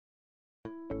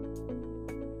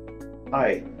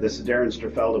Hi, this is Darren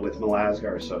Straffelda with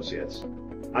Mlazgar Associates.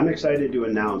 I'm excited to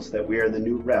announce that we are the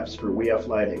new reps for WEF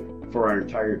Lighting for our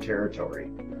entire territory.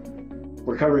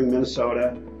 We're covering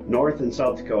Minnesota, North and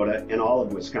South Dakota, and all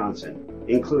of Wisconsin,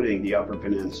 including the Upper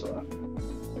Peninsula.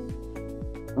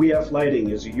 WEF Lighting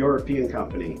is a European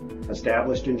company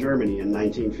established in Germany in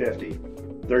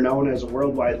 1950. They're known as a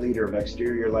worldwide leader of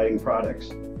exterior lighting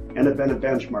products and have been a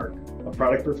benchmark of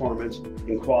product performance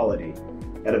and quality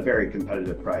at a very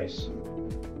competitive price.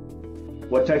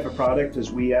 What type of product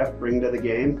does WEF bring to the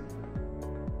game?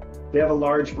 They have a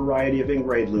large variety of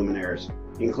in-grade luminaires,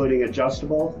 including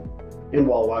adjustable and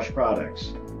wall wash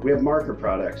products. We have marker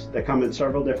products that come in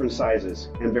several different sizes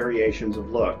and variations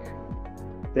of look.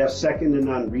 They have second to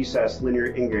none recessed linear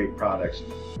in-grade products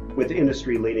with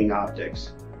industry-leading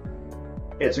optics.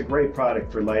 It's a great product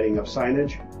for lighting up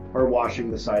signage or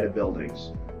washing the side of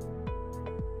buildings.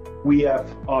 WEF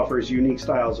offers unique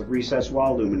styles of recessed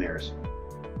wall luminaires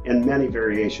and many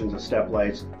variations of step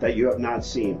lights that you have not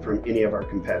seen from any of our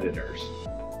competitors.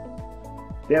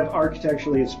 They have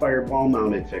architecturally inspired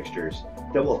wall-mounted fixtures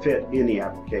that will fit any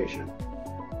application.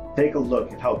 Take a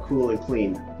look at how cool and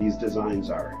clean these designs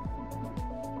are.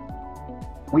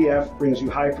 WEF brings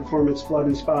you high-performance flood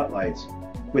and spotlights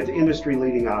with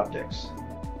industry-leading optics.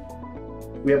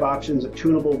 We have options of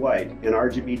tunable white and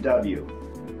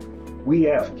RGBW.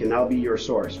 WEF can now be your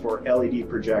source for LED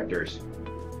projectors.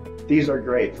 These are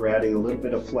great for adding a little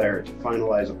bit of flair to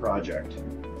finalize a project.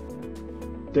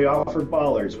 They offer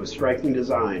bollards with striking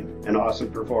design and awesome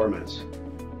performance.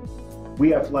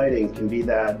 WEF Lighting can be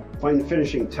that fine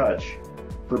finishing touch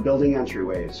for building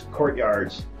entryways,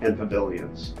 courtyards, and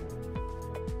pavilions.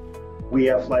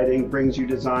 WEF Lighting brings you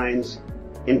designs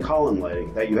in column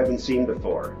lighting that you haven't seen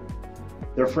before.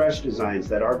 They're fresh designs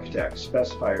that architects,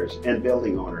 specifiers, and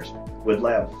building owners would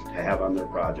love to have on their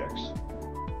projects.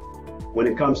 When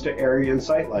it comes to area and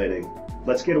site lighting,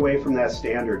 let's get away from that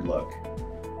standard look.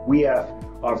 WEF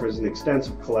offers an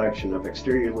extensive collection of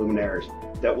exterior luminaires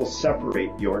that will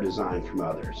separate your design from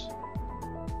others.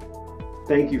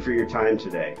 Thank you for your time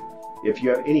today. If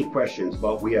you have any questions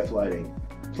about WEF Lighting,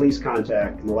 please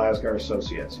contact Mlazgar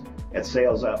Associates at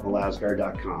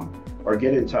sales@mlazgar.com or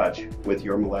get in touch with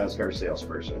your Mlazgar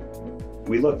salesperson.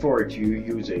 We look forward to you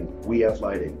using WEF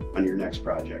Lighting on your next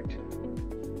project.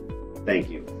 Thank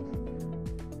you.